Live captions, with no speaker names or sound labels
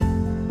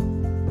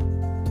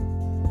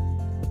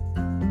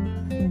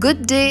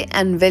Good day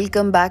and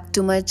welcome back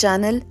to my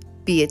channel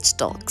PH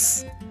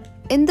Talks.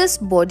 In this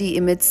body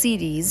image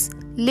series,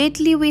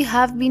 lately we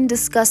have been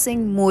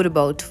discussing more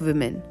about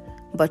women.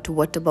 But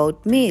what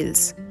about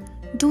males?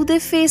 Do they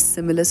face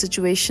similar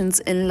situations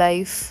in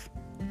life?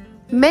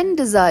 Men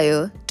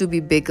desire to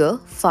be bigger,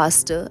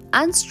 faster,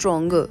 and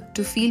stronger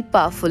to feel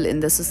powerful in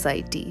the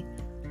society.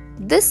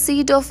 This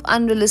seed of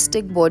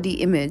unrealistic body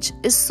image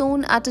is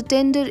sown at a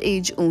tender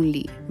age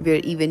only, where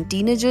even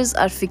teenagers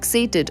are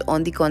fixated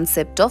on the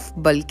concept of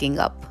bulking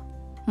up.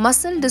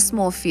 Muscle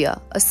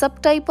dysmorphia, a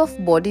subtype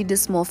of body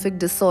dysmorphic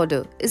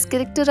disorder, is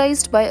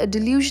characterized by a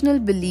delusional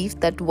belief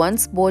that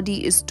one's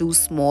body is too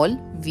small,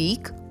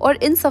 weak, or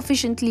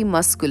insufficiently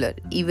muscular,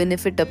 even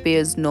if it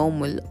appears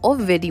normal or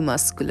very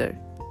muscular.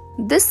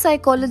 This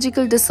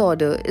psychological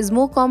disorder is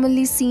more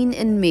commonly seen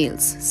in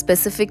males,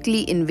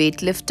 specifically in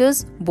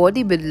weightlifters,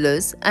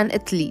 bodybuilders, and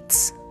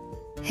athletes.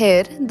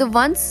 Here, the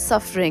ones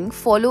suffering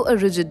follow a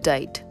rigid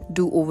diet,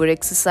 do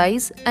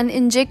overexercise, and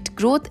inject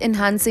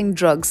growth-enhancing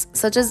drugs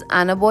such as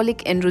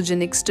anabolic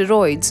androgenic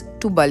steroids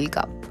to bulk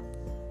up.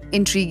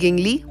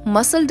 Intriguingly,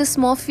 muscle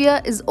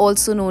dysmorphia is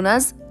also known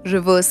as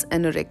reverse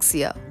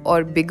anorexia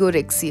or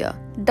bigorexia.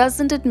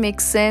 Doesn't it make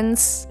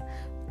sense?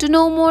 To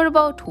know more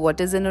about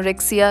what is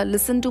anorexia,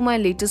 listen to my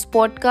latest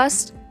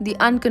podcast, The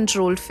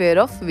Uncontrolled Fear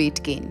of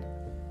Weight Gain.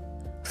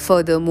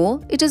 Furthermore,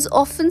 it is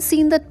often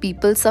seen that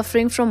people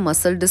suffering from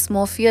muscle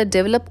dysmorphia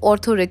develop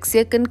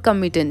orthorexia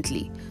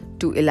concomitantly.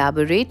 To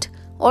elaborate,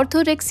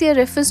 orthorexia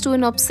refers to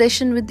an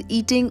obsession with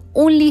eating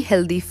only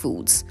healthy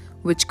foods,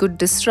 which could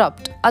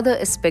disrupt other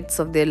aspects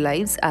of their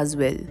lives as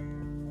well.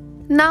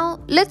 Now,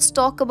 let's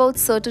talk about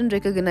certain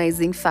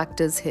recognizing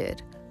factors here.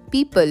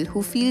 People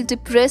who feel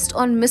depressed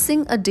on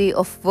missing a day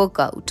of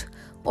workout,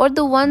 or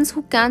the ones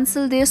who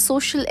cancel their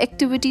social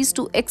activities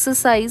to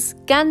exercise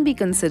can be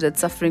considered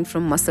suffering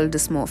from muscle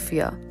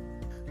dysmorphia.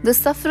 The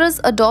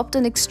sufferers adopt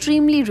an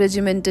extremely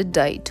regimented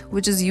diet,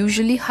 which is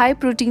usually high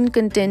protein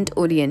content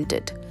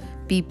oriented.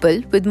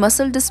 People with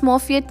muscle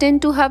dysmorphia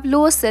tend to have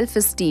lower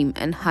self-esteem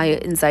and higher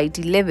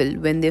anxiety level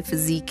when their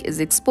physique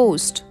is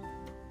exposed.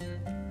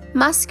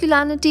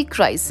 Masculinity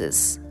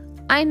crisis.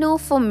 I know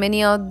for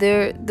many out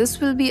there,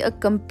 this will be a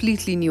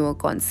completely newer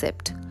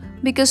concept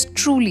because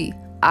truly,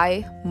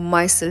 I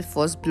myself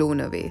was blown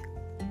away.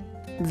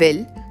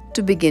 Well,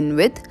 to begin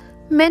with,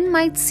 men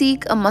might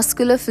seek a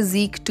muscular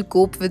physique to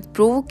cope with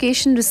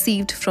provocation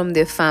received from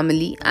their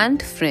family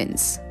and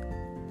friends.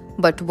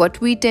 But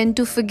what we tend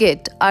to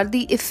forget are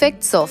the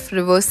effects of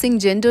reversing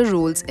gender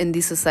roles in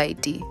the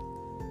society.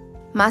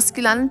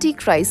 Masculinity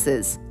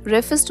crisis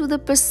refers to the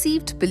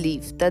perceived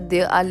belief that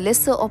there are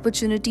lesser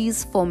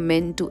opportunities for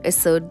men to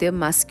assert their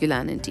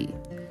masculinity.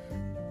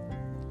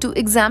 To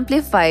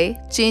exemplify,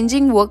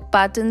 changing work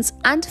patterns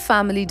and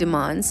family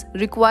demands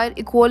require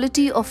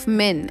equality of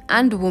men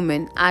and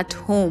women at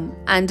home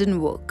and in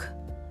work.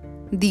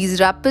 These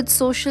rapid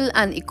social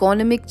and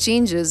economic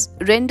changes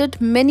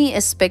rendered many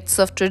aspects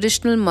of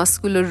traditional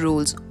muscular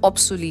roles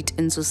obsolete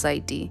in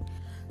society.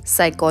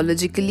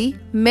 Psychologically,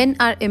 men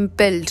are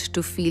impelled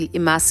to feel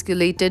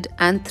emasculated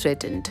and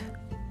threatened.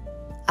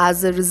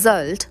 As a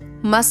result,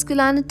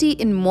 masculinity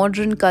in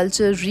modern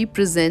culture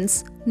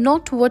represents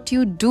not what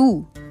you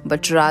do,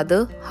 but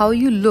rather how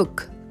you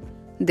look.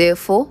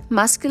 Therefore,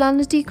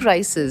 masculinity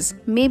crisis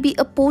may be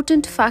a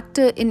potent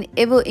factor in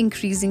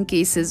ever-increasing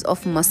cases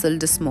of muscle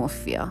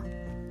dysmorphia.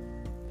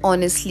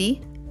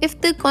 Honestly, if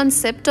the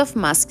concept of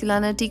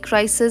masculinity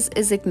crisis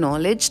is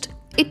acknowledged,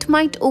 it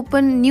might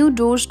open new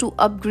doors to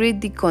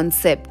upgrade the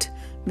concept,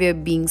 where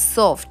being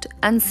soft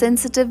and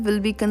sensitive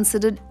will be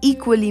considered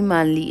equally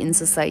manly in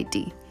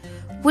society.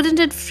 Wouldn't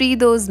it free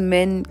those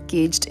men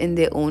caged in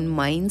their own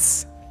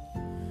minds?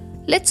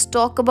 Let's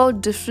talk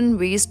about different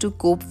ways to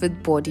cope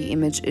with body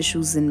image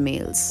issues in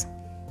males.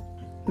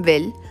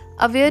 Well,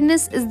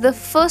 awareness is the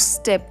first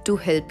step to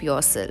help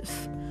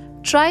yourself.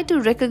 Try to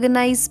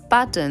recognize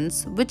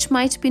patterns which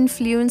might be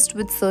influenced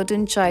with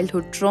certain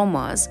childhood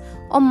traumas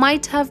or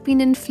might have been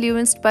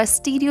influenced by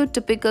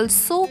stereotypical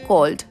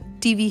so-called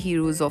TV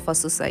heroes of our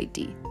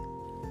society.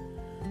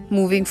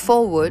 Moving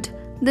forward,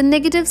 the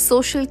negative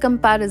social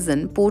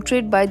comparison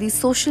portrayed by the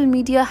social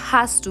media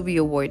has to be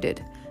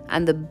avoided,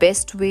 and the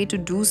best way to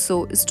do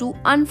so is to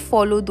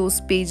unfollow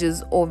those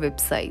pages or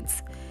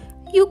websites.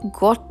 You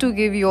got to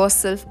give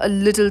yourself a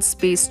little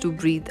space to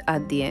breathe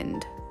at the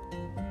end.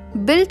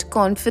 Build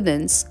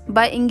confidence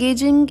by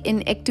engaging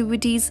in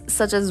activities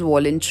such as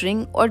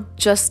volunteering or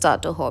just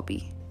start a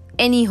hobby.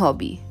 Any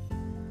hobby.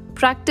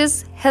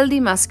 Practice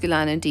healthy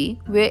masculinity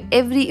where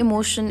every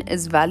emotion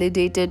is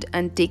validated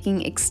and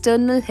taking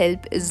external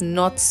help is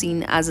not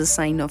seen as a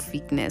sign of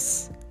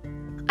weakness.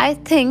 I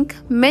think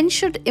men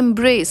should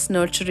embrace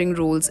nurturing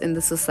roles in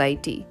the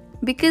society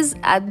because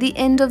at the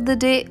end of the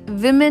day,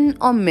 women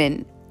or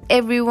men,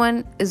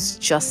 everyone is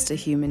just a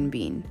human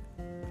being.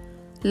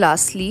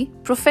 Lastly,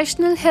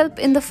 professional help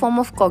in the form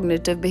of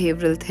cognitive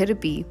behavioral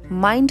therapy,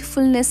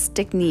 mindfulness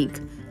technique,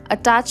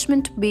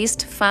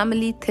 attachment-based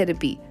family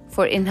therapy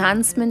for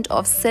enhancement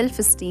of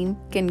self-esteem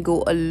can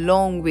go a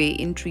long way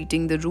in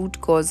treating the root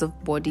cause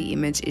of body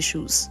image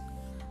issues.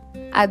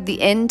 At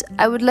the end,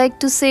 I would like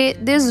to say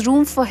there's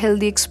room for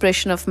healthy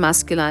expression of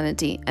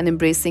masculinity, and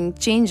embracing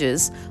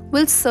changes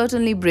will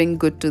certainly bring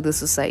good to the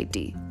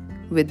society.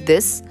 With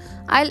this,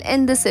 I'll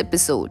end this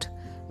episode.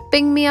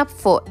 Ping me up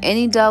for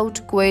any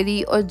doubt,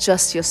 query, or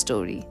just your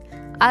story.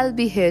 I'll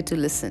be here to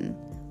listen.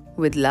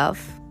 With love,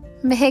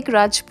 Mehek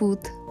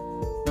Rajput.